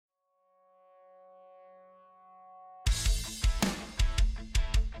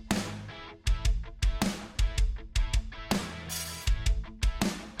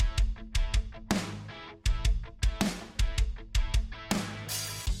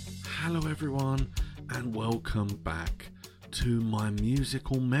Hello everyone and welcome back to my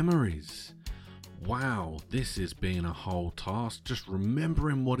musical memories. Wow, this has been a whole task, just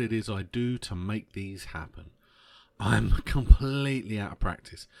remembering what it is I do to make these happen. I'm completely out of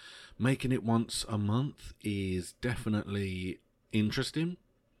practice. Making it once a month is definitely interesting,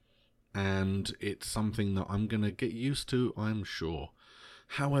 and it's something that I'm going to get used to, I'm sure.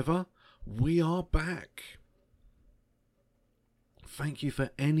 However, we are back. Thank you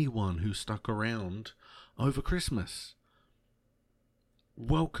for anyone who stuck around over Christmas.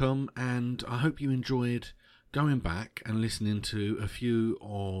 Welcome, and I hope you enjoyed going back and listening to a few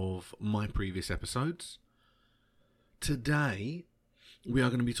of my previous episodes. Today, we are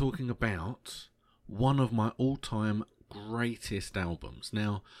going to be talking about one of my all-time greatest albums.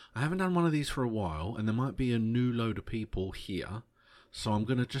 Now, I haven't done one of these for a while, and there might be a new load of people here, so I'm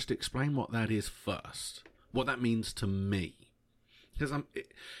going to just explain what that is first, what that means to me. Because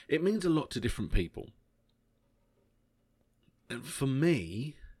it means a lot to different people. And for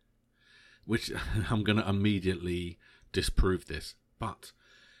me, which I'm going to immediately disprove this, but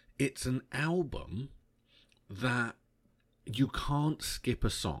it's an album that you can't skip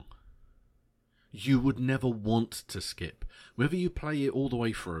a song. You would never want to skip. Whether you play it all the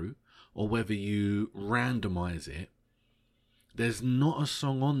way through or whether you randomize it, there's not a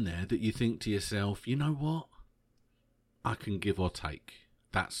song on there that you think to yourself, you know what? I can give or take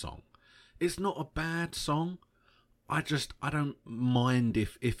that song. It's not a bad song. I don't mind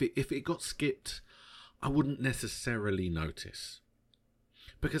if it got skipped. I wouldn't necessarily notice,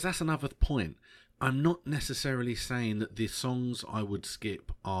 because that's another point. I'm not necessarily saying that the songs I would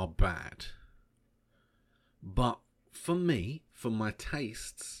skip are bad, but for me, for my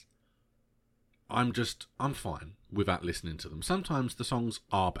tastes, I'm fine without listening to them. Sometimes the songs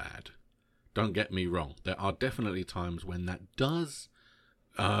are bad. Don't get me wrong. There are definitely times when that is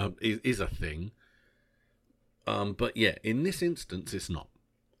a thing. But yeah, in this instance, it's not.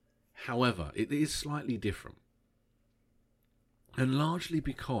 However, it is slightly different. And largely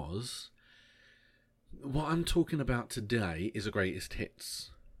because what I'm talking about today is a greatest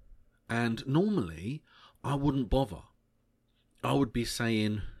hits. And normally, I wouldn't bother. I would be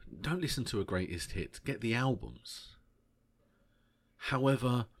saying, don't listen to a greatest hits, get the albums.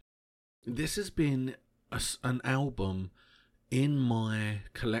 However, this has been an album in my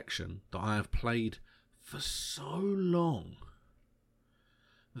collection that I have played for so long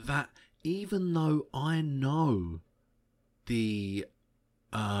that even though I know even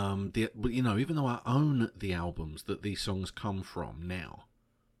though I own the albums that these songs come from now,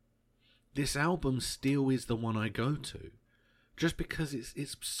 this album still is the one I go to, just because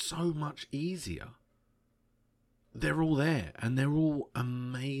it's so much easier. They're all there and they're all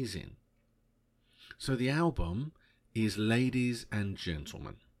amazing. So the album is Ladies and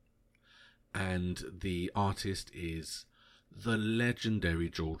Gentlemen, and the artist is the legendary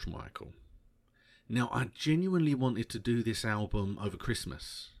George Michael. Now, I genuinely wanted to do this album over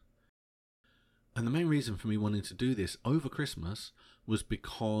Christmas, and the main reason for me wanting to do this over Christmas was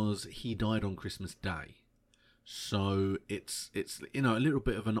because he died on Christmas Day. So it's a little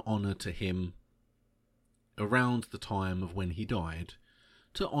bit of an honour to him around the time of when he died,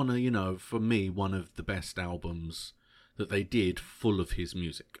 to honour, for me, one of the best albums that they did full of his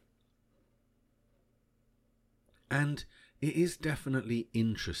music. And it is definitely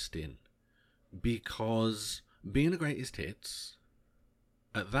interesting because being a greatest hits,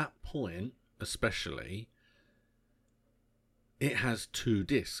 at that point especially, it has 2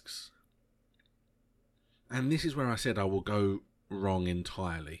 discs. And this is where I said I will go wrong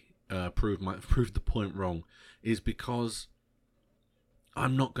entirely, prove the point wrong, is because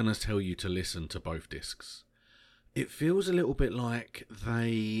I'm not going to tell you to listen to both discs. It feels a little bit like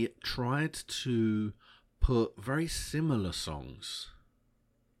they tried to put very similar songs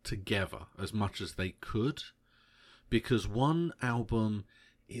together as much as they could, because one album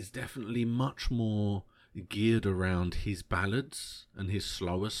is definitely much more geared around his ballads and his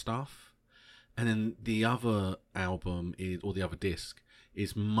slower stuff, and then the other album the other disc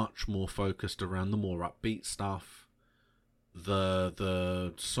is much more focused around the more upbeat stuff,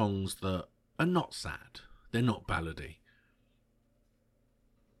 the songs that are not sad, they're not ballady.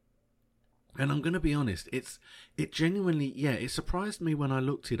 And I'm going to be honest, it genuinely, it surprised me when I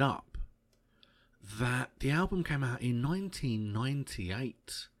looked it up that the album came out in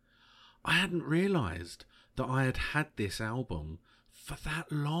 1998. I hadn't realised that I had had this album for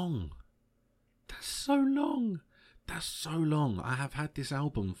that long. That's so long. I have had this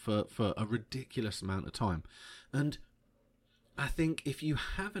album for a ridiculous amount of time. And I think if you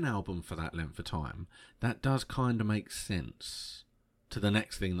have an album for that length of time, that does kind of make sense to the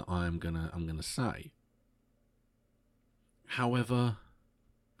next thing that I'm gonna say. However,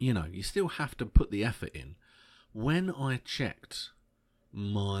 you still have to put the effort in. When I checked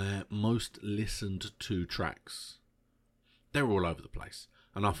my most listened to tracks, they were all over the place,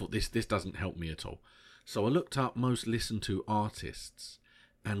 and I thought this doesn't help me at all. So I looked up most listened to artists,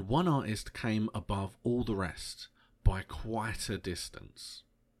 and one artist came above all the rest by quite a distance,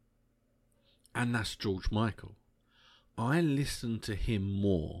 and that's George Michael. I listened to him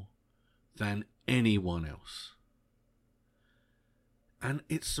more than anyone else. And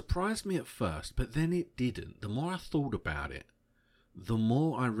it surprised me at first, but then it didn't. The more I thought about it, the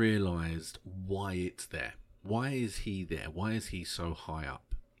more I realised why it's there. Why is he there? Why is he so high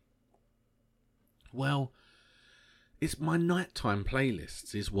up? Well, it's my nighttime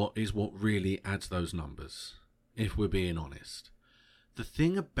playlists is what really adds those numbers, if we're being honest. The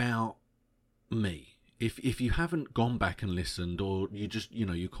thing about me, if you haven't gone back and listened, or you just,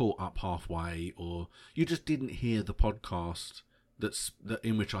 you caught up halfway, or you just didn't hear the podcast that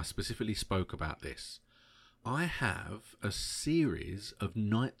in which I specifically spoke about this, I have a series of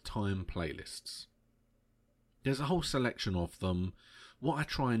nighttime playlists. There's a whole selection of them. What I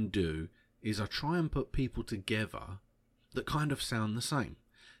try and do is I try and put people together that kind of sound the same.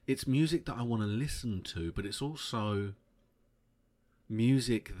 It's music that I want to listen to, but it's also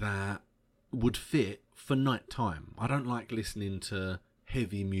music that would fit for nighttime. I don't like listening to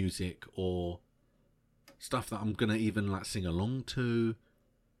heavy music or stuff that I'm going to even sing along to,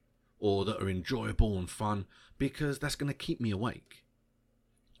 or that are enjoyable and fun, because that's going to keep me awake.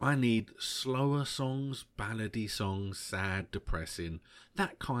 I need slower songs, ballady songs, sad, depressing,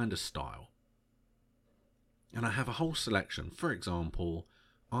 that kind of style. And I have a whole selection. For example,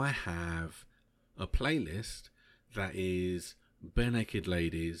 I have a playlist that is Bare Naked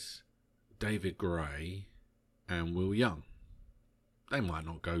Ladies, David Gray, and Will Young. They might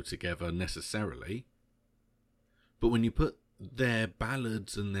not go together necessarily, but when you put their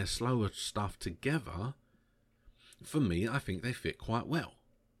ballads and their slower stuff together, for me, I think they fit quite well.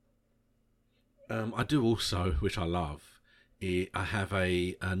 I do also, which I love, I have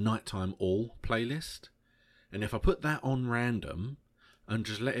a nighttime all playlist, and if I put that on random and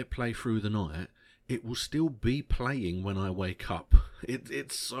just let it play through the night, it will still be playing when I wake up.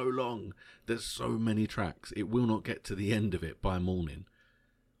 It's so long. There's so many tracks. It will not get to the end of it by morning.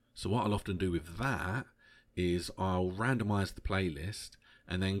 So what I'll often do with that is I'll randomize the playlist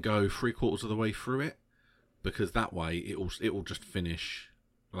and then go 3/4 of the way through it, because that way it will just finish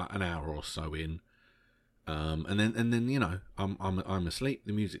an hour or so in, and then I'm asleep.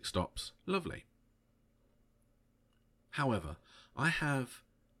 The music stops. Lovely. However, I have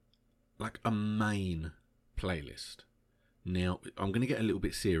a main playlist. Now I'm going to get a little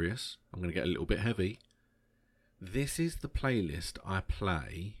bit serious. I'm going to get a little bit heavy. This is the playlist I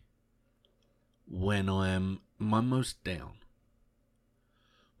play when I am my most down.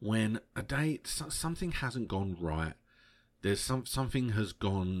 When a day, something hasn't gone right, there's something has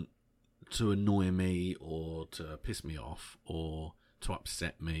gone to annoy me, or to piss me off, or to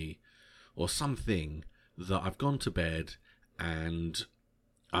upset me, or something that I've gone to bed and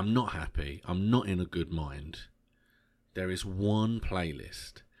I'm not happy, I'm not in a good mind. There is one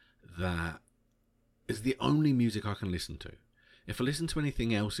playlist that is the only music I can listen to. If I listen to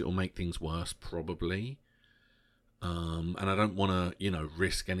anything else, it will make things worse, probably. And I don't want to,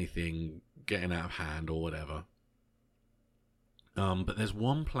 risk anything getting out of hand or whatever. But there's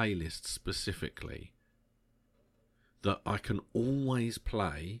one playlist specifically that I can always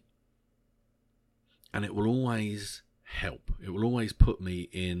play, and it will always help. It will always put me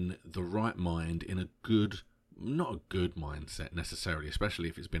in the right mind, in a good, not a good mindset necessarily, especially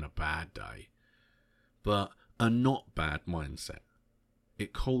if it's been a bad day, but a not bad mindset.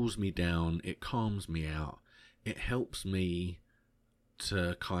 It cools me down, it calms me out, it helps me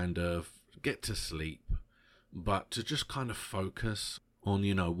to kind of get to sleep, but to just kind of focus on,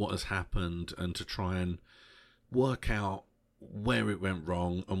 what has happened, and to try and work out where it went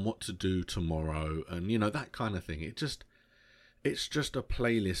wrong and what to do tomorrow, and, that kind of thing. It's just a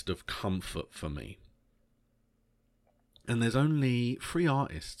playlist of comfort for me. And there's only 3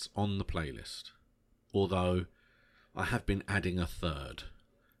 artists on the playlist, although I have been adding a third,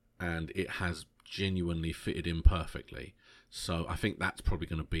 and it has genuinely fitted in perfectly. So I think that's probably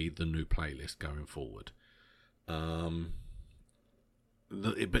going to be the new playlist going forward. The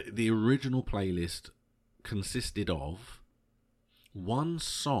original playlist consisted of one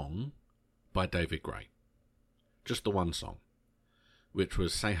song by David Gray. Just the one song, which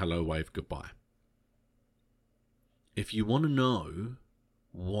was Say Hello, Wave Goodbye. If you want to know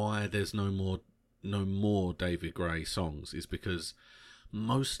why there's no more know more David Gray songs is because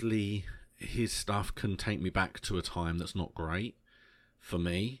mostly his stuff can take me back to a time that's not great for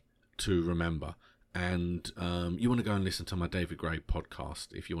me to remember. And you want to go and listen to my David Gray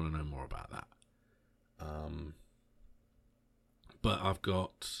podcast if you want to know more about that. But I've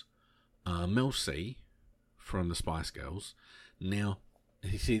got Mel C from the Spice Girls. Now,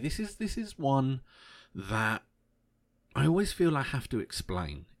 you see, this is one that I always feel I have to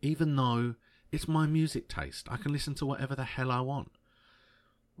explain, even though it's my music taste. I can listen to whatever the hell I want.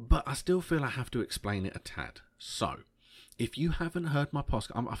 But I still feel I have to explain it a tad. So, if you haven't heard my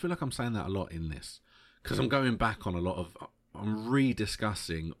podcast, I feel like I'm saying that a lot in this, because I'm going back on I'm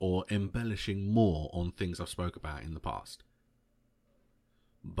rediscussing or embellishing more on things I've spoke about in the past.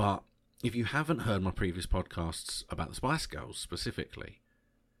 But if you haven't heard my previous podcasts about the Spice Girls specifically,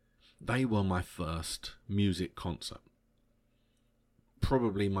 they were my first music concert.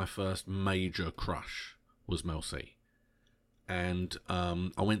 Probably my first major crush was Mel C. And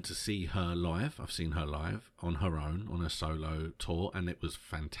I went to see her live. I've seen her live on her own, on a solo tour, and it was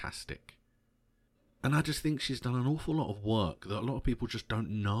fantastic. And I just think she's done an awful lot of work that a lot of people just don't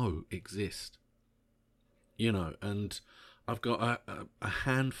know exist. You know, and I've got a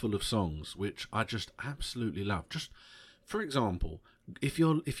handful of songs which I just absolutely love. Just, for example, if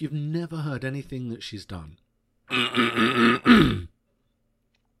you've never heard anything that she's done,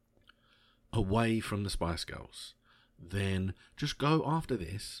 away from the Spice Girls, then just go after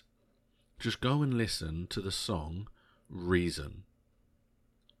this, just go and listen to the song Reason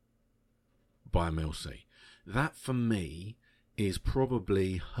by Mel C. That, for me, is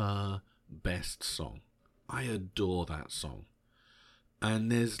probably her best song. I adore that song.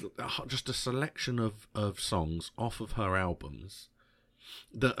 And there's just a selection of songs off of her albums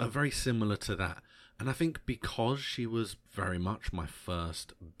that are very similar to that. And I think because she was very much my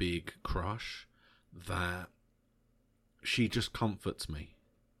first big crush, that she just comforts me,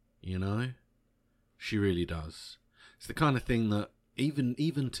 you know? She really does. It's the kind of thing that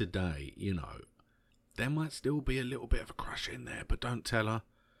even today, you know, there might still be a little bit of a crush in there, but don't tell her.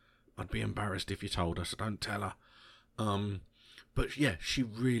 I'd be embarrassed if you told her, so don't tell her. But yeah, she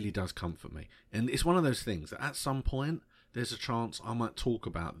really does comfort me. And it's one of those things that at some point, there's a chance I might talk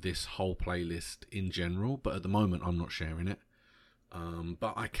about this whole playlist in general, but at the moment I'm not sharing it.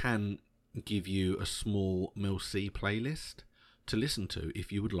 But I can give you a small Mel C playlist to listen to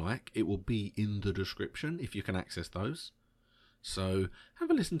if you would like. It will be in the description if you can access those. So have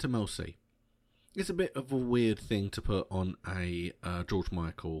a listen to Mel C. It's a bit of a weird thing to put on a George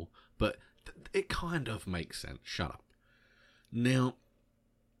Michael, but it kind of makes sense. Shut up. Now,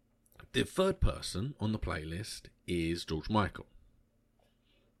 the third person on the playlist is George Michael.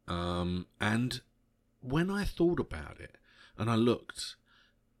 And when I thought about it and I looked,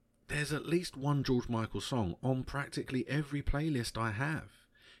 there's at least one George Michael song on practically every playlist I have.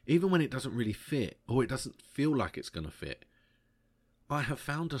 Even when it doesn't really fit or it doesn't feel like it's going to fit, I have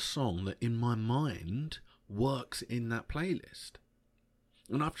found a song that in my mind works in that playlist.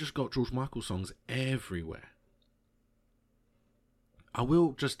 And I've just got George Michael songs everywhere. I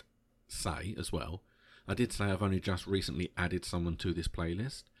will just say as well, I did say I've only just recently added someone to this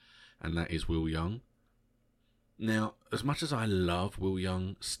playlist, and that is Will Young. Now, as much as I love Will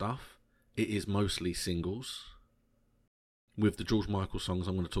Young stuff, it is mostly singles. With the George Michael songs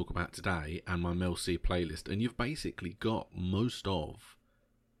I'm going to talk about today and my Mel C playlist, and you've basically got most of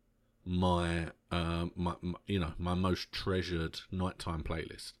my most treasured nighttime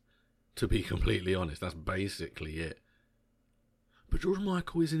playlist. To be completely honest, that's basically it. But George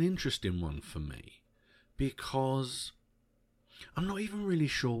Michael is an interesting one for me because I'm not even really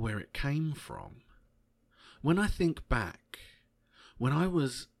sure where it came from. When I think back, when I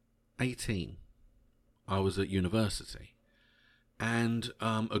was 18, I was at university, and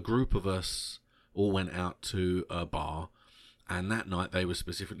a group of us all went out to a bar, and that night they were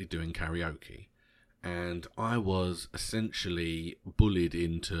specifically doing karaoke, and I was essentially bullied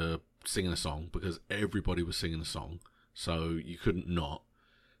into singing a song because everybody was singing a song. So you couldn't not.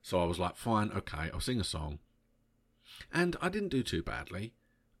 So I was like, fine, okay, I'll sing a song. And I didn't do too badly.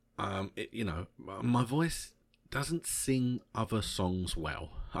 My voice doesn't sing other songs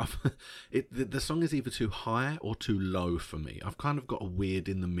well. The song is either too high or too low for me. I've kind of got a weird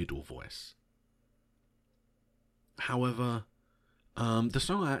in the middle voice. However, the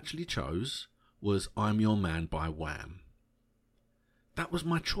song I actually chose was I'm Your Man by Wham. That was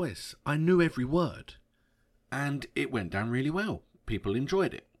my choice. I knew every word. And it went down really well. People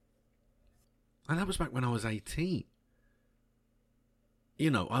enjoyed it. And that was back when I was 18. You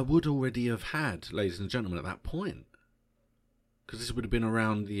know, I would already have had Ladies and Gentlemen at that point. because this would have been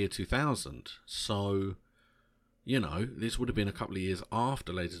around the year 2000. So, you know, this would have been a couple of years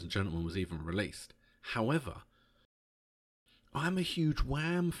after Ladies and Gentlemen was even released. However, I'm a huge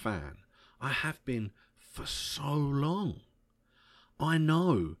Wham fan. I have been for so long. I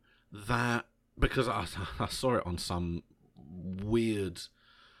know that because I saw it on some weird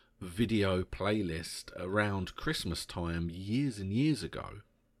video playlist around Christmas time years and years ago,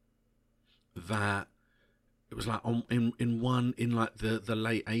 that it was like in like the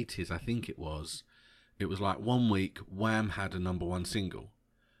late 80s, I think it was like 1 week Wham had a number one single,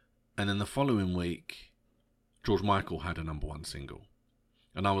 and then the following week George Michael had a number one single.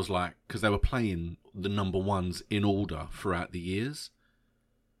 And I was like, because they were playing the number ones in order throughout the years,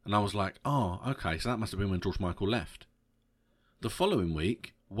 and I was like, oh, okay, so that must have been when George Michael left. The following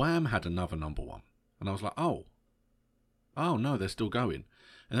week Wham had another number one, and I was like, oh no, they're still going.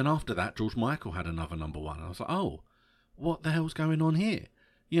 And then after that, George Michael had another number one, and I was like, oh, what the hell's going on here?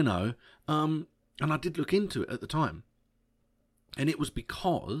 You know, and I did look into it at the time, and it was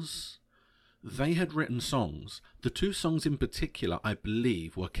because they had written songs. The two songs in particular, I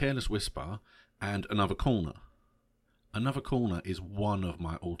believe, were Careless Whisper and Another Corner. Another Corner is one of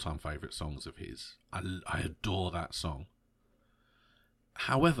my all-time favourite songs of his. I adore that song.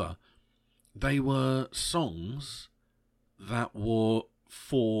 However, they were songs that were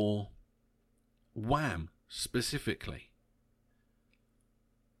for Wham specifically.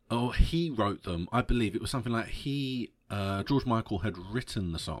 Oh, he wrote them. I believe it was something like George Michael had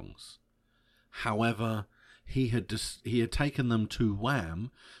written the songs. However, he had taken them to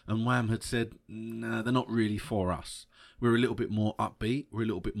Wham, and Wham had said, "Nah, they're not really for us. We're a little bit more upbeat. We're a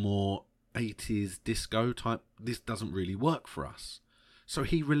little bit more 80s disco type. This doesn't really work for us." So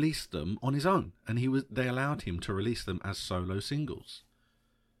he released them on his own, and they allowed him to release them as solo singles.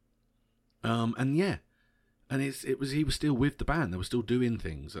 And he was still with the band. They were still doing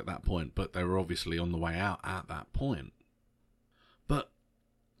things at that point, but they were obviously on the way out at that point. But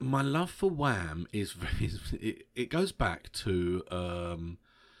my love for Wham it goes back to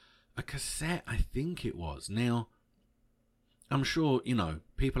a cassette, I think it was. Now, I'm sure, you know,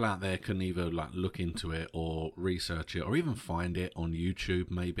 people out there can either like look into it or research it or even find it on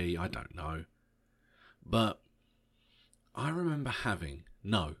YouTube, maybe. I don't know. But I remember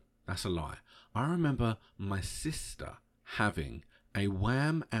that's a lie. I remember my sister having a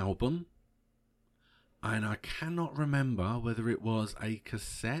Wham album, and I cannot remember whether it was a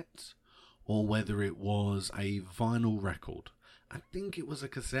cassette or whether it was a vinyl record. I think it was a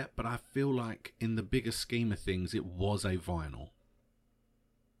cassette, but I feel like in the bigger scheme of things, it was a vinyl.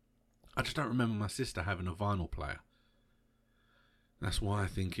 I just don't remember my sister having a vinyl player. That's why I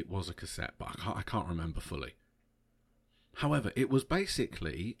think it was a cassette, but I can't remember fully. However, it was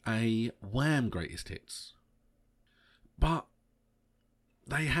basically a Wham greatest hits. But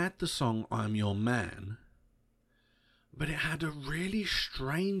they had the song I'm Your Man, but it had a really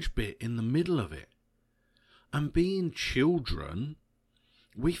strange bit in the middle of it. And being children,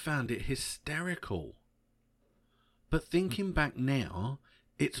 we found it hysterical. But thinking back now,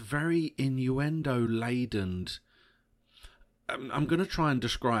 it's very innuendo-laden. I'm going to try and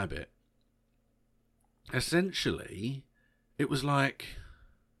describe it. Essentially, it was like,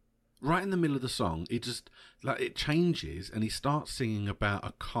 right in the middle of the song, it changes and he starts singing about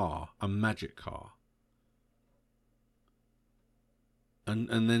a car, a magic car.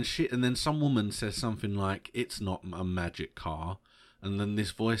 And then some woman says something like, "It's not a magic car," and then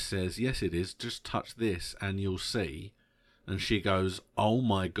this voice says, "Yes, it is. Just touch this and you'll see." And she goes, "Oh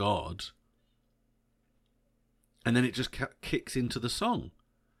my God!" And then it just kicks into the song,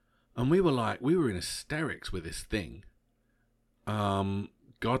 and we were in hysterics with this thing.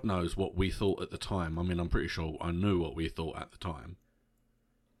 God knows what we thought at the time. I mean, I'm pretty sure I knew what we thought at the time,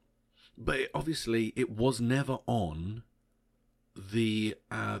 but obviously it was never on the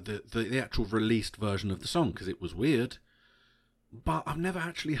actual released version of the song because it was weird. But I've never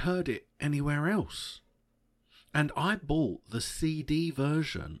actually heard it anywhere else. And I bought the CD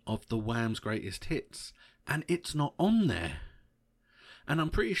version of the Wham's Greatest Hits, and it's not on there. And I'm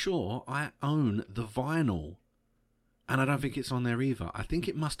pretty sure I own the vinyl, and I don't think it's on there either. I think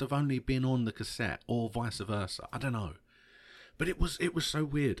it must have only been on the cassette, or vice versa. I don't know. But it was so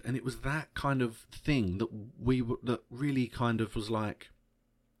weird, and it was that kind of thing that really kind of was like,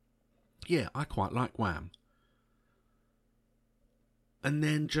 yeah, I quite like Wham. And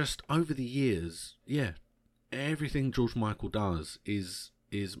then just over the years, yeah, everything George Michael does is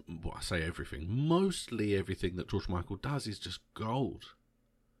well, I say everything. Mostly everything that George Michael does is just gold.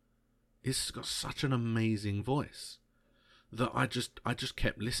 It's got such an amazing voice that I just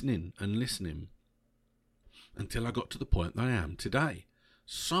kept listening and listening. until I got to the point that I am today.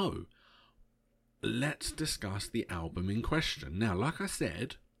 So, let's discuss the album in question. Now, like I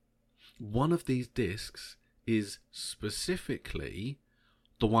said, one of these discs is specifically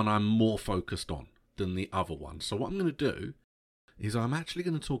the one I'm more focused on than the other one. So what I'm going to do is I'm actually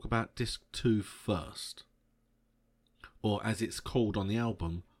going to talk about disc 2 first. Or as it's called on the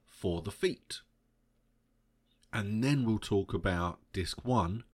album, For the Feet. And then we'll talk about disc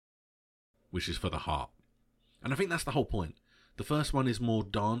 1, which is For the Heart. And I think that's the whole point. The first one is more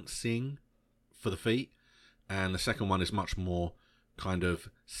dancing, For the Feet, and the second one is much more kind of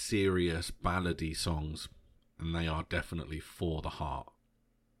serious ballady songs, and they are definitely For the Heart.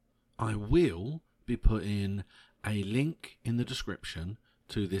 I will be putting a link in the description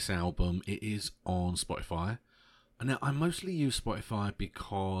to this album. It is on Spotify. And now I mostly use Spotify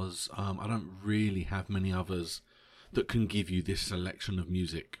because I don't really have many others that can give you this selection of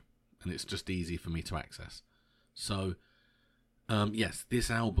music, and it's just easy for me to access. So yes,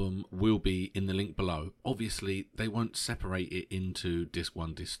 this album will be in the link below. Obviously, they won't separate it into disc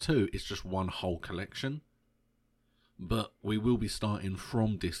 1, disc 2. It's just one whole collection. But we will be starting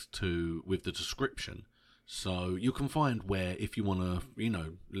from disc 2 with the description. So you can find where, if you want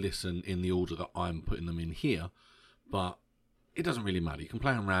to, listen in the order that I'm putting them in here. But it doesn't really matter. You can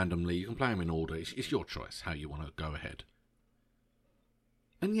play them randomly. You can play them in order. It's your choice how you want to go ahead.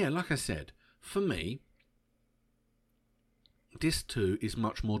 And yeah, like I said, for me, disc 2 is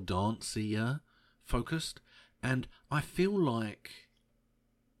much more dancier focused, and I feel like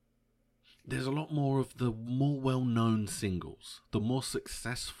there's a lot more of the more well-known singles. The more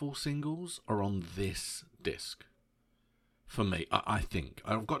successful singles are on this disc. For me, I think.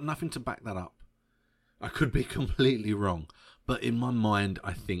 I've got nothing to back that up. I could be completely wrong, but in my mind,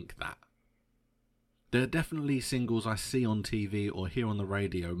 I think that. There are definitely singles I see on TV or hear on the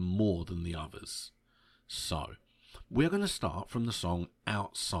radio more than the others. So, we're going to start from the song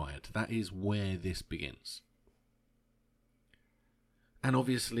Outside. That is where this begins. And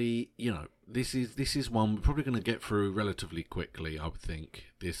obviously, this is one we're probably going to get through relatively quickly, I would think,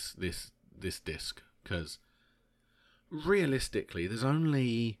 this disc, because realistically, there's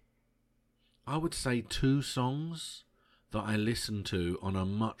only, I would say, 2 songs that I listen to on a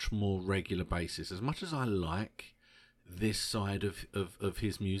much more regular basis. As much as I like this side of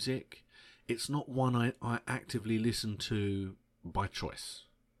his music, it's not one I actively listen to by choice.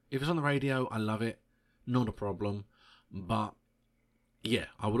 If it's on the radio, I love it, not a problem. But yeah,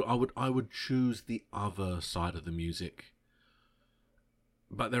 I would choose the other side of the music.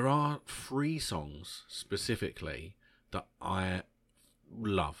 But there are 3 songs specifically that I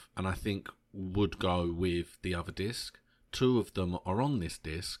love and I think would go with the other disc. 2 of them are on this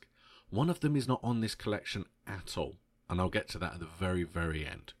disc. One of them is not on this collection at all, and I'll get to that at the very, very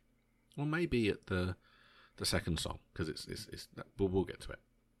end. Or maybe at the second song, because we'll get to it.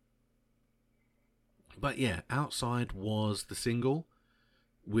 But yeah, Outside was the single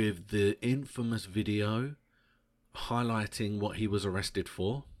with the infamous video highlighting what he was arrested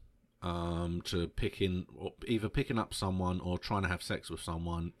for, either picking up someone or trying to have sex with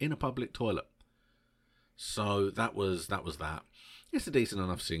someone in a public toilet. So that was that. It's a decent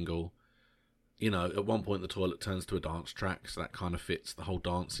enough single. At one point the toilet turns to a dance track, so that kind of fits the whole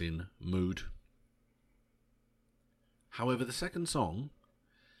dancing mood. However, the second song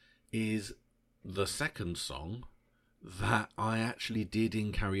is the second song that I actually did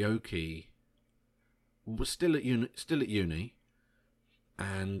in karaoke. Was still at uni,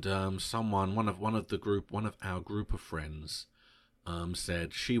 and one of our group of friends,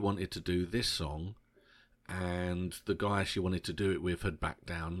 said she wanted to do this song. And the guy she wanted to do it with had backed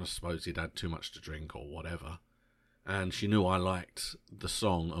down. I suppose he'd had too much to drink or whatever. And she knew I liked the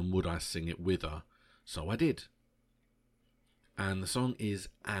song and would I sing it with her. So I did. And the song is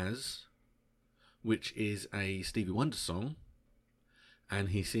As, which is a Stevie Wonder song. And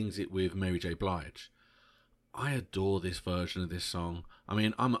he sings it with Mary J. Blige. I adore this version of this song. I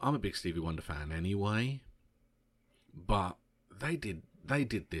mean, I'm a big Stevie Wonder fan anyway. But they did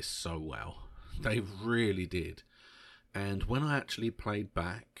this so well. They really did. And when I actually played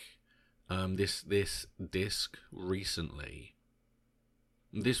back this disc recently,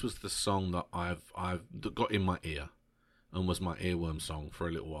 this was the song that that got in my ear and was my earworm song for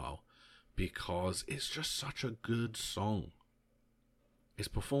a little while, because it's just such a good song. It's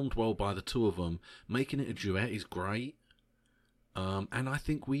performed well by the 2 of them. Making it a duet is great. And I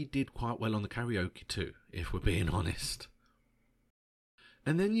think we did quite well on the karaoke too, if we're being honest.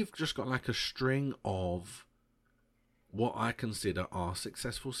 And then you've just got like a string of what I consider are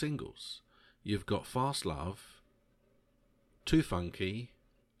successful singles. You've got Fast Love, Too Funky,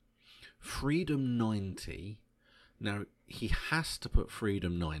 Freedom 90. Now, he has to put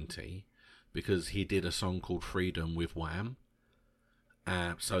Freedom 90 because he did a song called Freedom with Wham.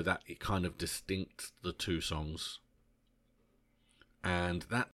 So that it kind of distincts the two songs. And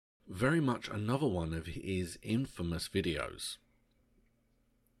that very much another one of his infamous videos,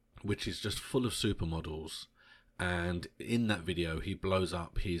 which is just full of supermodels. And in that video, he blows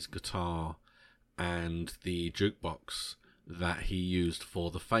up his guitar and the jukebox that he used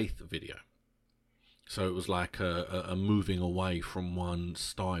for the Faith video. So it was like a moving away from one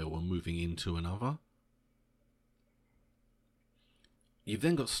style and moving into another. You've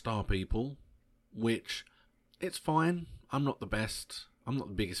then got Star People, which, it's fine. I'm not the best. I'm not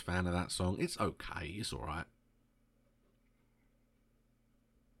the biggest fan of that song. It's okay. It's alright.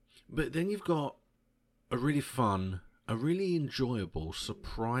 But then you've got a really fun, a really enjoyable,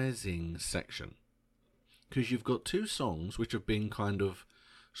 surprising section. Because you've got two songs which have been kind of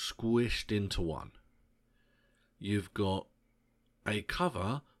squished into one. You've got a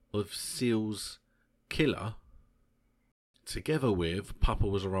cover of Seal's Killer together with Papa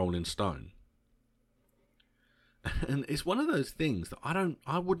Was a Rolling Stone. And it's one of those things that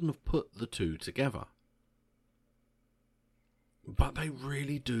I wouldn't have put the two together. But they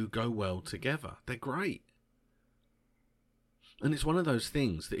really do go well together. They're great. And it's one of those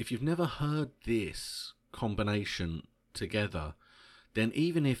things that if you've never heard this combination together, then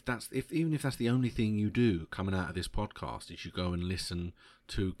even if that's the only thing you do coming out of this podcast is you go and listen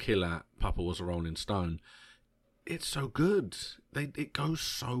to Killer, Papa Was a Rolling Stone, it's so good. It goes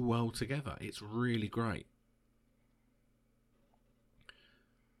so well together. It's really great.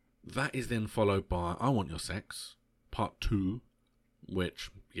 That is then followed by I Want Your Sex, Part 2, which,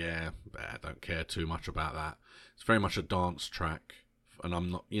 yeah, I don't care too much about that. It's very much a dance track, and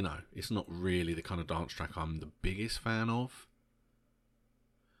I'm not, it's not really the kind of dance track I'm the biggest fan of.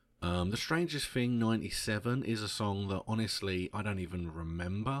 The Strangest Thing 97 is a song that, honestly, I don't even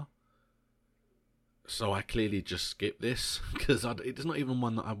remember. So I clearly just skipped this, because it's not even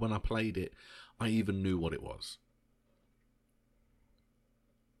one that when I played it, I even knew what it was.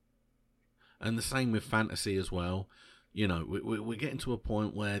 And the same with Fantasy as well. We're getting to a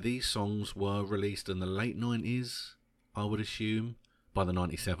point where these songs were released in the late 90s, I would assume, by the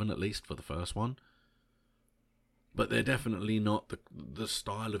 97 at least for the first one. But they're definitely not the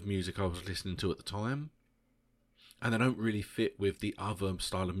style of music I was listening to at the time. And they don't really fit with the other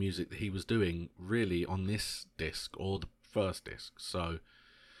style of music that he was doing, really, on this disc, or the first disc. So,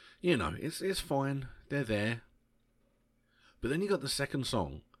 it's fine. They're there. But then you got the second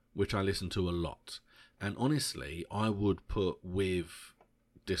song, which I listen to a lot. And honestly, I would put with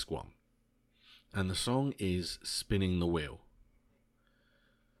disc 1. And the song is Spinning the Wheel.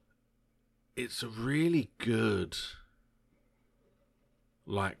 It's a really good,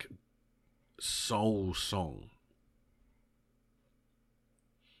 soul song.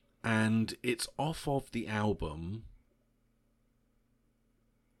 And it's off of the album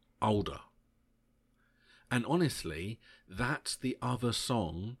Older. And honestly, that's the other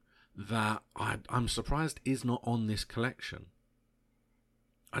song that I'm surprised is not on this collection.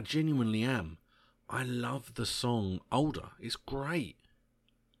 I genuinely am. I love the song Older. It's great.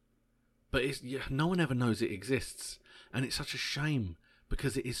 But no one ever knows it exists. And it's such a shame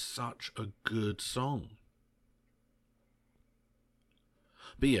because it is such a good song.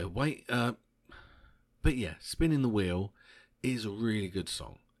 But yeah, Spinning the Wheel is a really good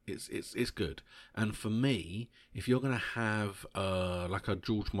song. It's good. And for me, if you're going to have a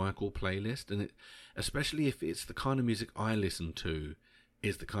George Michael playlist, and especially if it's the kind of music I listen to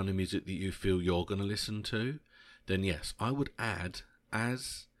is the kind of music that you feel you're going to listen to, then yes, I would add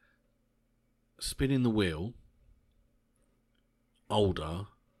as Spinning the Wheel, Older,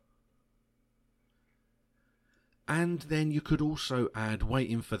 and then you could also add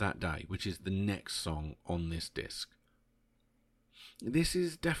Waiting for That Day, which is the next song on this disc. This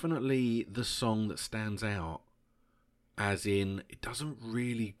is definitely the song that stands out, as in, it doesn't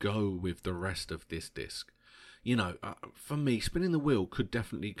really go with the rest of this disc. For me, Spinning the Wheel could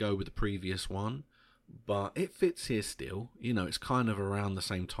definitely go with the previous one, but it fits here still. It's kind of around the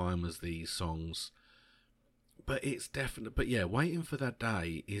same time as these songs. But it's definitely, Waiting for That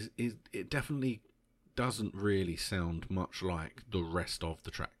Day it definitely doesn't really sound much like the rest of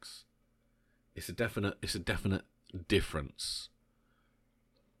the tracks. It's a definite difference.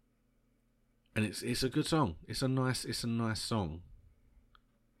 And it's a good song. It's a nice song.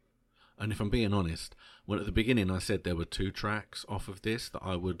 And if I'm being honest, when at the beginning I said there were 2 tracks off of this that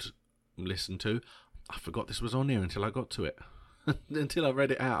I would listen to, I forgot this was on here until I got to it. Until I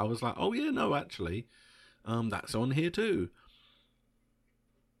read it out, I was like, oh yeah, no, actually, that's on here too.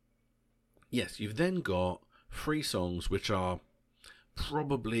 yes, you've then got 3 songs which are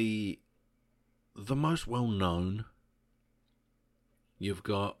probably the most well known. You've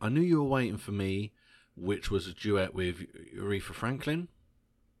got I Knew You Were Waiting for Me, which was a duet with Aretha Franklin.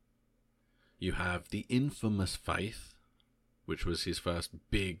 You have the infamous Faith, which was his first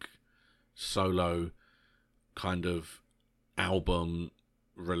big solo kind of album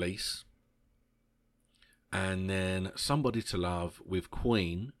release. And then Somebody to Love with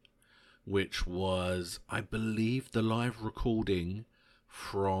Queen, which was, I believe, the live recording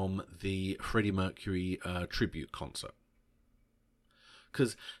from the Freddie Mercury tribute concert.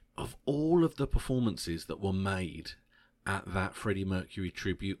 Because of all of the performances that were made at that Freddie Mercury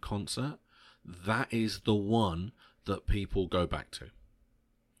tribute concert, that is the one that people go back to.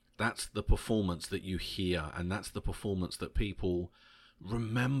 That's the performance that you hear, and that's the performance that people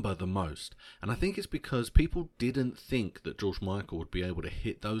remember the most. And I think it's because people didn't think that George Michael would be able to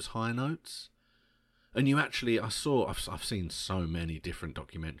hit those high notes. And you actually, I've seen so many different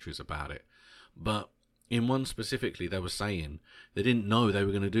documentaries about it, but in one specifically, they were saying they didn't know they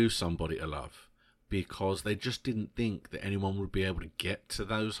were going to do Somebody to Love because they just didn't think that anyone would be able to get to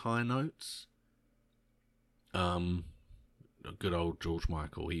those high notes. Good old George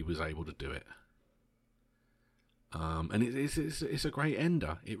Michael, he was able to do it. And it's a great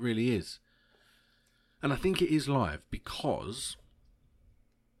ender. It really is. And I think it is live because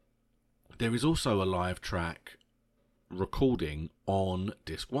there is also a live track recording on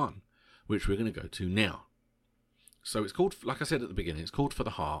disc 1, which we're going to go to now. So it's called, like I said at the beginning, it's called For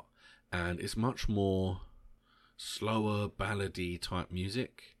the Heart, and it's much more slower, ballady type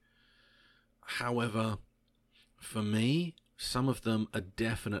music. However, for me, some of them are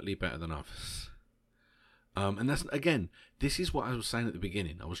definitely better than others. And that's, again, this is what I was saying at the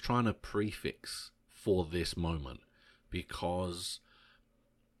beginning. I was trying to prefix for this moment because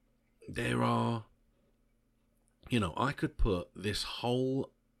there are, I could put this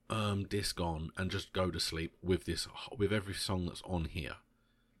whole disc on and just go to sleep with every song that's on here.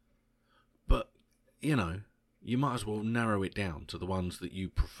 But, you might as well narrow it down to the ones that you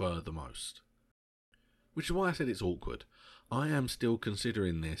prefer the most. Which is why I said it's awkward. I am still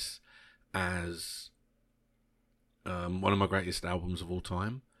considering this as one of my greatest albums of all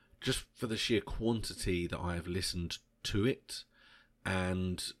time, just for the sheer quantity that I have listened to it,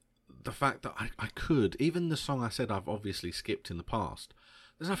 and the fact that I could, even the song I said I've obviously skipped in the past,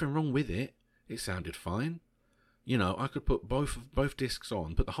 there's nothing wrong with it. It sounded fine. I could put both discs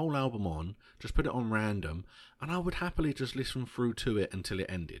on, put the whole album on, just put it on random, and I would happily just listen through to it until it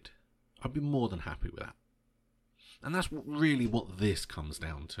ended. I'd be more than happy with that. And that's really what this comes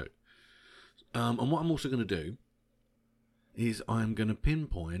down to. And what I'm also going to do is I'm going to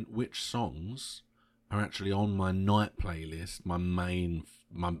pinpoint which songs are actually on my night playlist,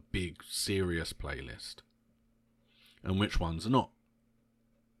 my big serious playlist, and which ones are not.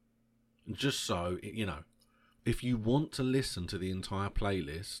 Just so, if you want to listen to the entire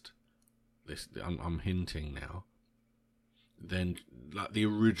playlist, I'm hinting now, then like the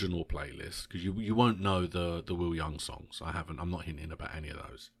original playlist, because you won't know the Will Young songs. I'm not hinting about any of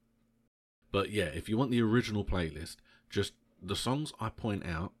those. But yeah, if you want the original playlist, just the songs I point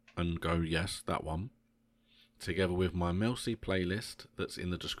out and go, yes, that one, together with my Mel C playlist that's in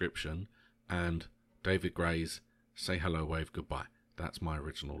the description, and David Gray's Say Hello, Wave Goodbye. That's my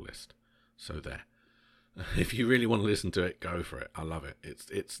original list. So there. If you really want to listen to it, go for it. I love it.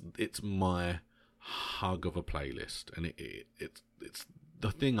 It's my hug of a playlist, and it's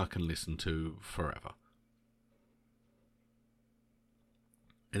the thing I can listen to forever.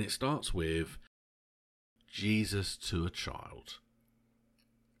 And it starts with Jesus to a Child.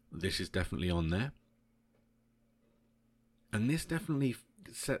 This is definitely on there. And this definitely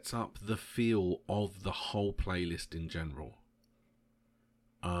sets up the feel of the whole playlist in general.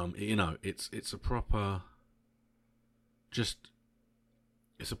 It's a proper,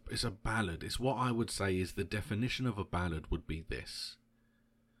 it's a ballad. It's what I would say is the definition of a ballad would be this.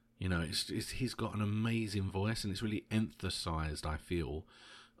 He's got an amazing voice, and it's really emphasized, I feel,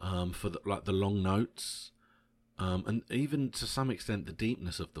 for the long notes, and even to some extent the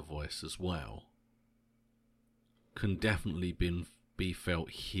deepness of the voice as well can definitely be felt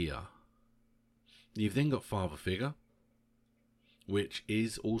here. You've then got Father Figure, which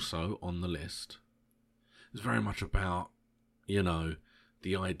is also on the list. It's very much about, the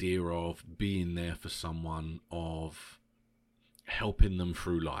idea of being there for someone, of helping them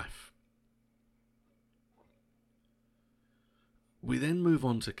through life. We then move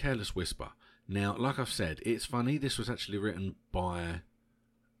on to Careless Whisper. Now, like I've said, it's funny, this was actually written by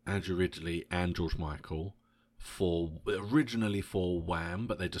Andrew Ridgeley and George Michael originally for Wham,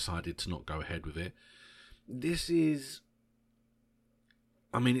 but they decided to not go ahead with it. This is,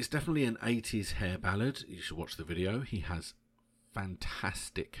 I mean, it's definitely an 80s hair ballad. You should watch the video. He has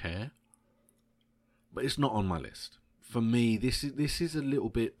fantastic hair, but it's not on my list. For me, this is a little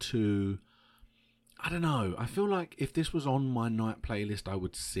bit too, I don't know. I feel like if this was on my night playlist, I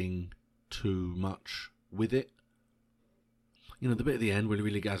would sing too much with it. You know, the bit at the end where he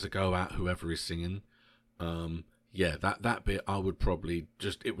really has a go at whoever is singing. Yeah, that bit I would probably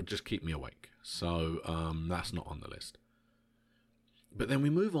it would just keep me awake. So that's not on the list. But then we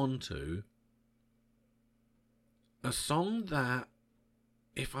move on to a song that,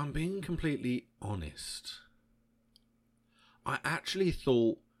 if I'm being completely honest, I actually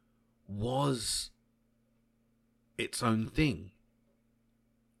thought was its own thing.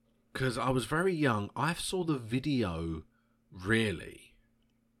 Because I was very young. I saw the video, really.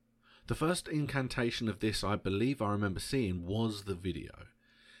 The first incantation of this, I believe I remember seeing, was the video.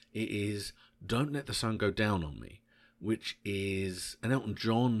 It is Don't Let the Sun Go Down on Me, which is an Elton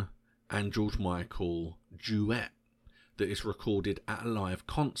John and George Michael duet that is recorded at a live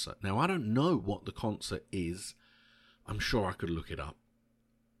concert. Now, I don't know what the concert is. I'm sure I could look it up.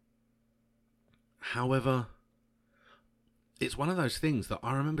 However, it's one of those things that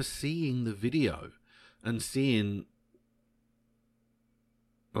I remember seeing the video and seeing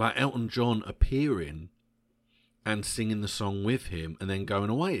like Elton John appearing and singing the song with him and then going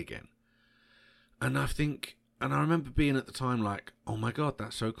away again. And I remember being at the time like, oh my God,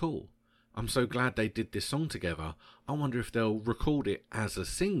 that's so cool. I'm so glad they did this song together. I wonder if they'll record it as a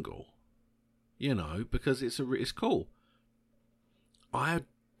single, you know, because it's cool. I,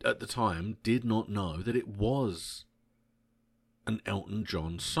 at the time, did not know that it was an Elton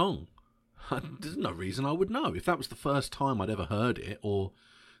John song. There's no reason I would know. If that was the first time I'd ever heard it, or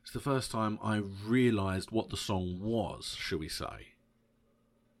it's the first time I realised what the song was, shall we say.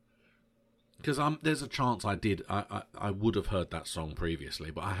 Because there's a chance I would have heard that song previously,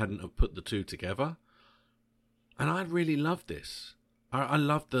 but I hadn't have put the two together. And I really loved this. I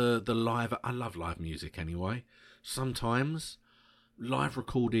love the live. I love live music anyway. Sometimes live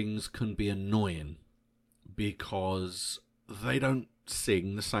recordings can be annoying because they don't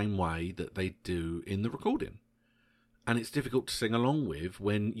sing the same way that they do in the recording. And it's difficult to sing along with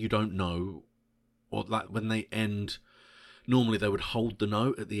when you don't know, or like when they end. Normally they would hold the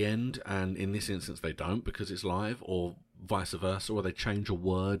note at the end, and in this instance they don't because it's live, or vice versa, or they change a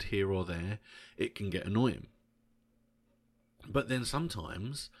word here or there. It can get annoying. But then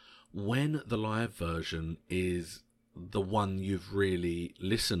sometimes when the live version is the one you've really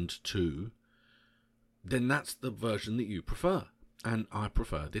listened to, then that's the version that you prefer. And I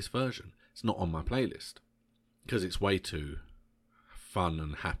prefer this version. It's not on my playlist because it's way too fun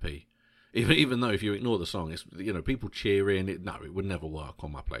and happy. Even though if you ignore the song, it's, you know, people cheering. It would never work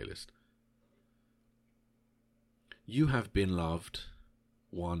on my playlist. You Have Been Loved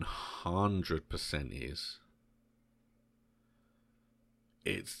 100% is.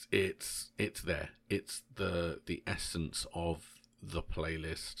 It's there. It's the essence of the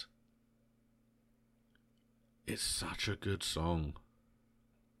playlist. It's such a good song.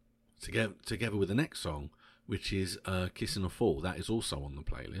 Together with the next song, which is Kissing a Fool, that is also on the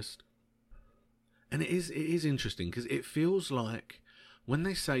playlist. And it is interesting because it feels like when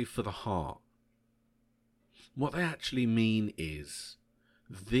they say for the heart, what they actually mean is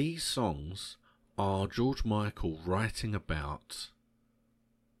these songs are George Michael writing about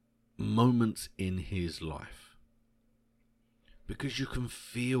moments in his life. Because you can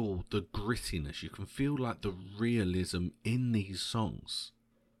feel the grittiness, you can feel like the realism in these songs.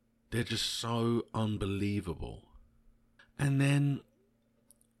 They're just so unbelievable. And then,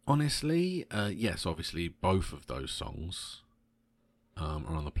 honestly, yes, obviously both of those songs are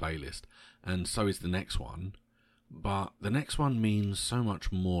on the playlist, and so is the next one, but the next one means so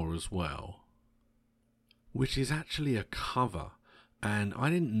much more as well, which is actually a cover, and I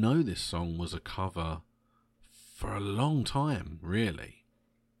didn't know this song was a cover for a long time, really.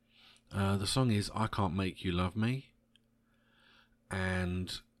 The song is I Can't Make You Love Me,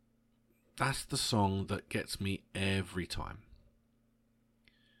 and that's the song that gets me every time.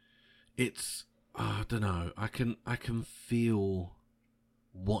 It's, I don't know, I can feel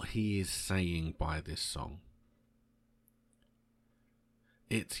what he is saying by this song.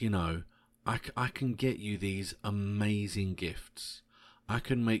 It's, you know, I can get you these amazing gifts. I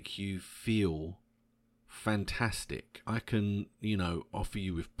can make you feel fantastic. I can, you know, offer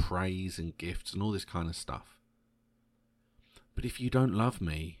you with praise and gifts and all this kind of stuff. But if you don't love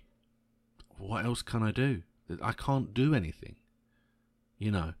me, what else can I do? I can't do anything.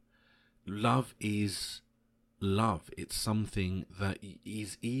 You know, love is love. It's something that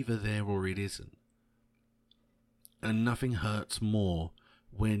is either there or it isn't. And nothing hurts more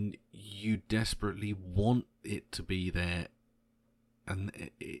when you desperately want it to be there and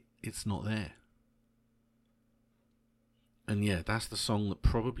it's not there. And yeah, that's the song that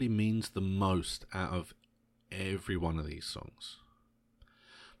probably means the most out of every one of these songs.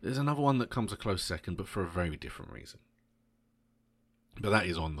 There's another one that comes a close second, but for a very different reason. But that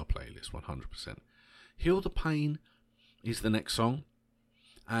is on the playlist, 100%. Heal the Pain is the next song.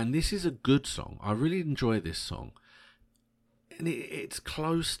 And this is a good song. I really enjoy this song. And it's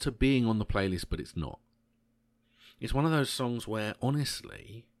close to being on the playlist, but it's not. It's one of those songs where,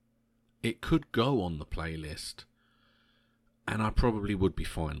 honestly, it could go on the playlist, and I probably would be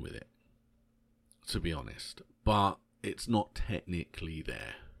fine with it, to be honest. But it's not technically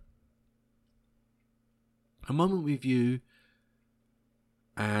there. A Moment With You,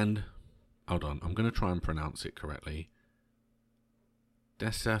 and hold on, I'm going to try and pronounce it correctly.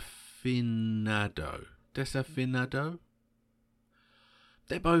 Desafinado.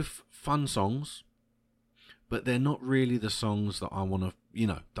 They're both fun songs, but they're not really the songs that I want to,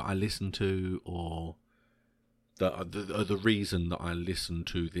 that I listen to, or the reason that I listen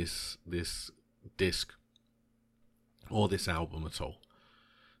to this disc or this album at all.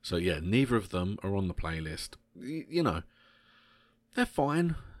 So yeah, neither of them are on the playlist. They're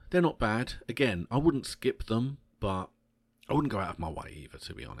fine. They're not bad. Again, I wouldn't skip them, but I wouldn't go out of my way either,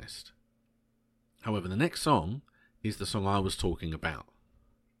 to be honest. However, the next song is the song I was talking about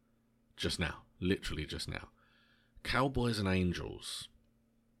just now. Literally just now. Cowboys and Angels.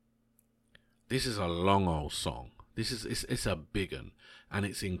 This is a long old song. It's a big one, and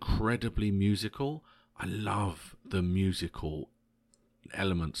it's incredibly musical. I love the musical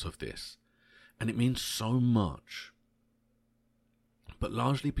elements of this, and it means so much, but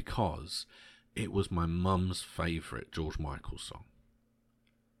largely because it was my mum's favourite George Michael song.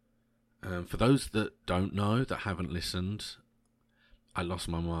 For those that don't know, that haven't listened, I lost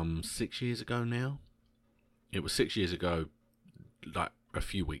my mum 6 years ago now. It was 6 years ago, like a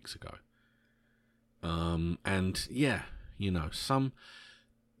few weeks ago. And yeah, it's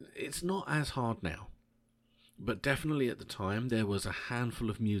not as hard now. But definitely at the time, there was a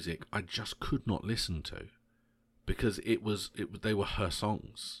handful of music I just could not listen to, because they were her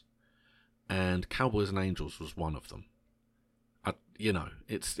songs, and Cowboys and Angels was one of them. It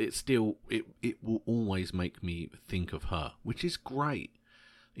will always make me think of her, which is great.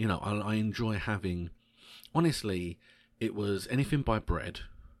 I enjoy having. Honestly, it was anything by Bread.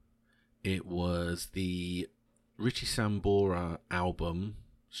 It was the Richie Sambora album,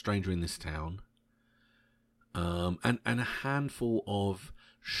 Stranger in This Town. And a handful of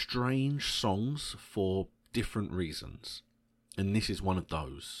strange songs for different reasons. And this is one of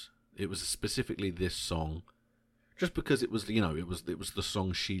those. It was specifically this song, just because it was the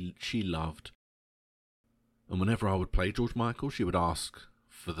song she loved. And whenever I would play George Michael, she would ask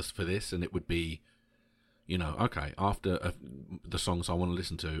for this, and it would be, okay, after the songs I want to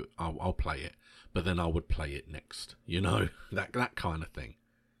listen to, I'll play it, but then I would play it next, that kind of thing.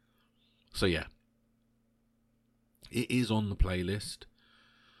 So yeah. It is on the playlist,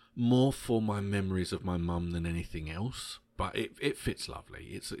 more for my memories of my mum than anything else, but it fits lovely.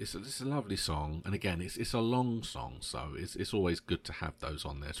 It's a lovely song, and again, it's a long song, so it's always good to have those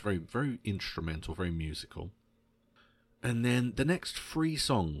on there. It's very, very instrumental, very musical. And then the next 3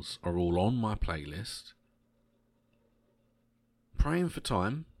 songs are all on my playlist. Praying for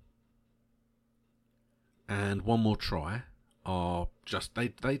Time and One More Try are just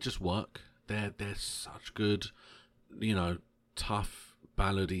they just work. They're such good, tough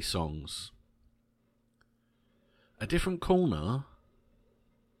ballady songs. A Different Corner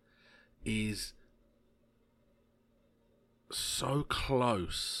is so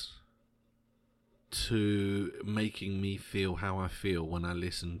close to making me feel how I feel when I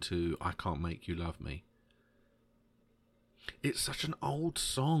listen to I Can't Make You Love Me. It's such an old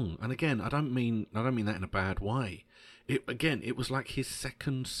song, and again, I don't mean that in a bad way. It was like his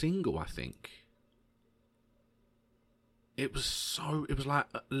second single, I think. It was like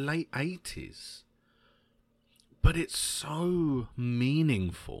late 80s. But it's so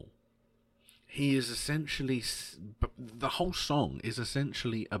meaningful. He is essentially, the whole song is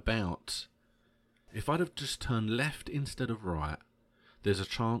essentially about, if I'd have just turned left instead of right, there's a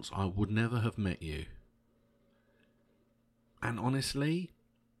chance I would never have met you. And honestly,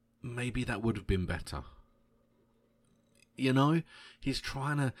 maybe that would have been better. He's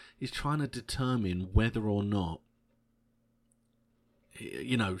trying to determine whether or not,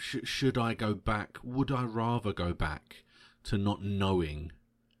 should I go back? Would I rather go back to not knowing,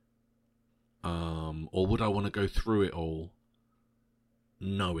 or would I want to go through it all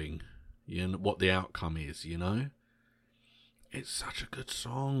knowing, what the outcome is, It's such a good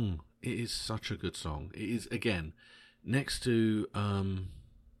song. It is such a good song. It is, again, next to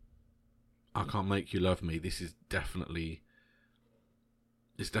I Can't Make You Love Me, this is definitely,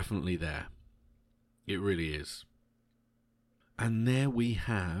 it's definitely there. It really is. And there we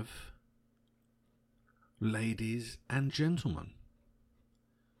have, ladies and gentlemen.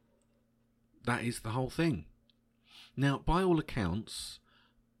 That is the whole thing. Now, by all accounts,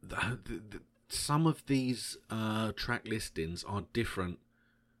 some of these track listings are different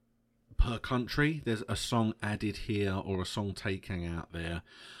per country. There's a song added here or a song taken out there.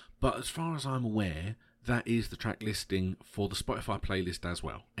 But as far as I'm aware, that is the track listing for the Spotify playlist as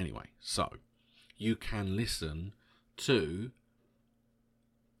well. Anyway, so you can listen to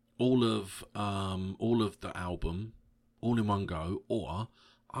all of the album all in one go, or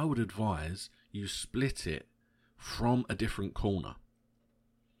I would advise you split it from a different corner.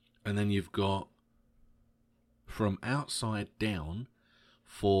 And then you've got from outside down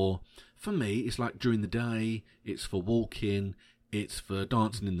for me, it's like during the day, it's for walking, it's for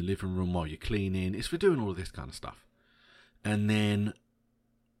dancing in the living room while you're cleaning, it's for doing all of this kind of stuff. And then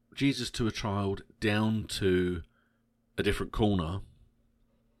Jesus to a Child down to a different corner,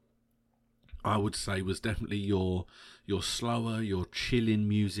 I would say was definitely your slower, your chilling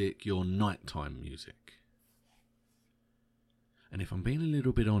music, your nighttime music. And if I'm being a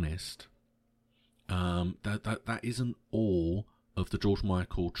little bit honest, that isn't all of the George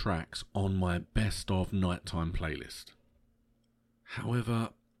Michael tracks on my best of nighttime playlist. However,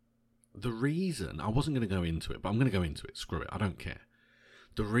 the reason, I wasn't going to go into it, but I'm going to go into it, screw it, I don't care.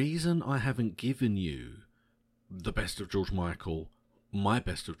 The reason I haven't given you the best of George Michael, my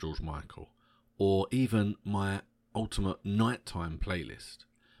best of George Michael, or even my ultimate nighttime playlist,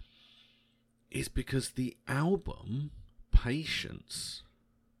 is because the album Patience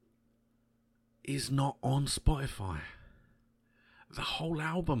is not on Spotify. The whole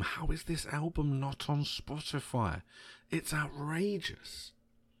album, how is this album not on Spotify? It's outrageous.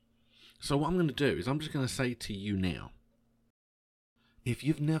 So what I'm going to do is I'm just going to say to you now, if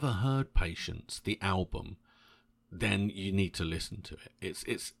you've never heard Patience, the album, then you need to listen to it.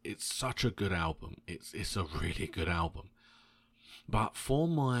 It's such a good album. It's a really good album. But for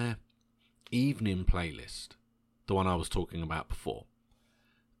my evening playlist, the one I was talking about before,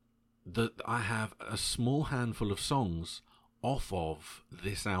 that I have a small handful of songs off of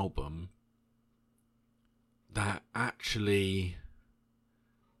this album that actually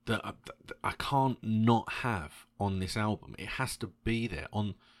that I can't not have on this album. It has to be there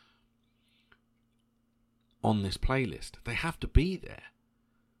on this playlist. They have to be there.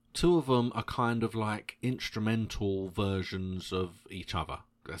 Two of them are kind of like instrumental versions of each other.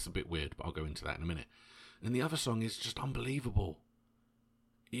 That's a bit weird, but I'll go into that in a minute. And the other song is just unbelievable.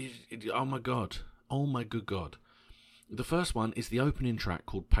 Oh my God. Oh my good God. The first one is the opening track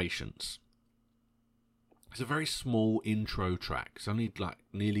called Patience. It's a very small intro track. It's only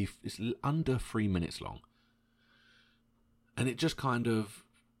it's under 3 minutes long. And it just kind of,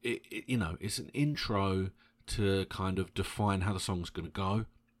 it's an intro to kind of define how the song's going to go.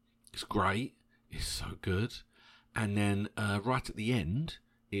 It's great. It's so good. And then right at the end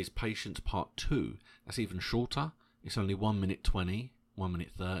is Patience Part 2. That's even shorter. It's only 1 minute 20, 1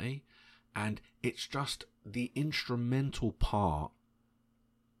 minute 30. And it's just the instrumental part.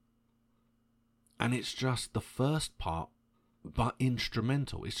 And it's just the first part, but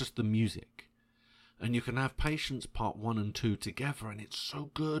instrumental. It's just the music. And you can have Patience Part 1 and 2 together, and it's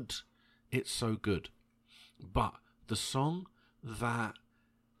so good. It's so good. But the song that,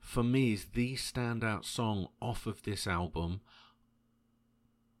 for me, is the standout song off of this album,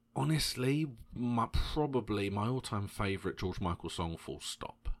 honestly, probably my all-time favourite George Michael song, full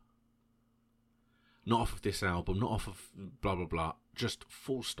stop. Not off of this album, not off of blah blah blah, just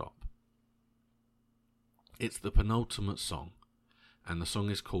full stop. It's the penultimate song, and the song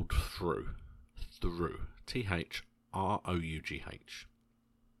is called Through. Through. Through.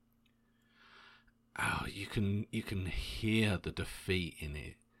 Oh, you can hear the defeat in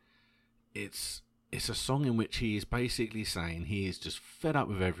it. It's a song in which he is basically saying he is just fed up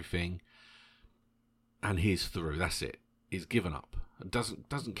with everything, and he's through. That's it. He's given up.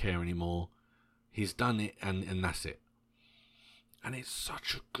 Doesn't care anymore. He's done it, and that's it. And it's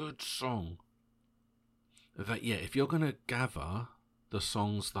such a good song that, yeah, if you're going to gather the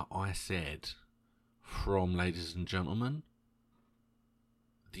songs that I said from Ladies and Gentlemen,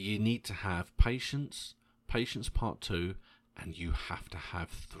 you need to have Patience, Patience Part 2, and you have to have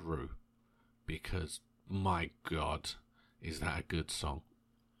Through. Because, my God, is that a good song.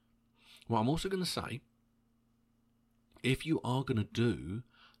 What I'm also going to say, if you are going to do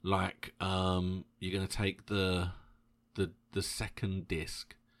like you're going to take the second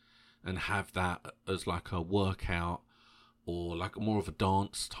disc and have that as like a workout or like more of a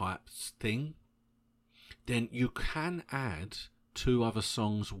dance type thing, then you can add 2 other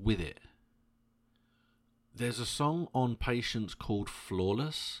songs with it. There's a song on Patience called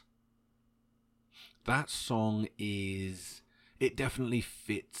Flawless. That song it definitely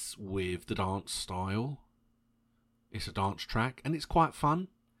fits with the dance style. It's a dance track and it's quite fun.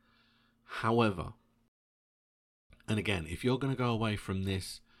 However, and again, if you're going to go away from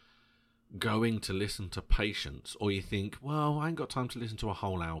this going to listen to Patience, or you think, well, I ain't got time to listen to a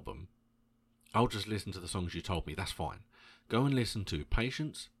whole album, I'll just listen to the songs you told me, that's fine. Go and listen to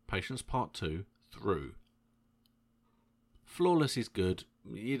Patience, Patience Part 2 through. Flawless is good.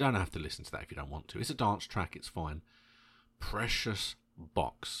 You don't have to listen to that if you don't want to. It's a dance track, it's fine. Precious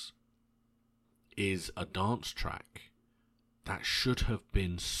Box is a dance track that should have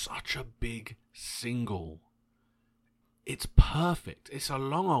been such a big single. It's perfect. It's a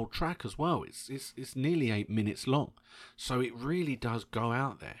long old track as well. It's nearly 8 minutes long. So it really does go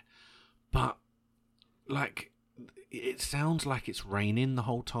out there. But like, it sounds like it's raining the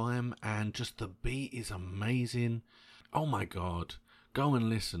whole time, and just the beat is amazing. Oh my god, go and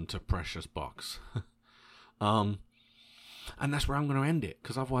listen to Precious Box. And that's where I'm going to end it,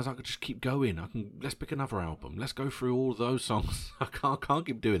 because otherwise I could just keep going. Let's pick another album. Let's go through all those songs. I can't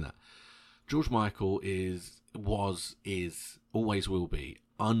keep doing that. George Michael always will be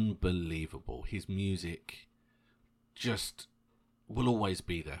unbelievable. His music just will always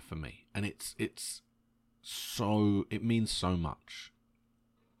be there for me, and it means so much.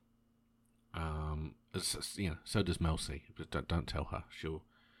 So does Mel C. But don't tell her.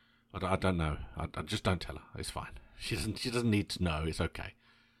 I don't know. I just don't tell her. It's fine. She doesn't need to know. It's okay.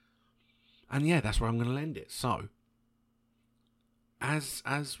 And yeah, that's where I'm going to end it. So, as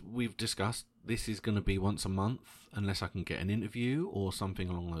we've discussed, this is going to be once a month, unless I can get an interview or something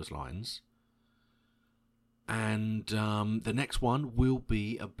along those lines. And the next one will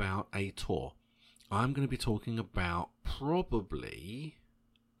be about a tour. I'm going to be talking about probably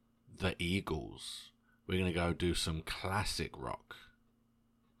the Eagles. We're going to go do some classic rock,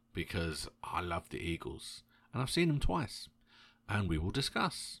 because I love the Eagles and I've seen them twice, and we will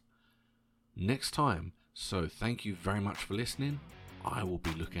discuss next time. So thank you very much for listening. I will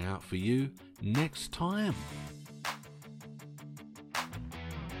be looking out for you next time.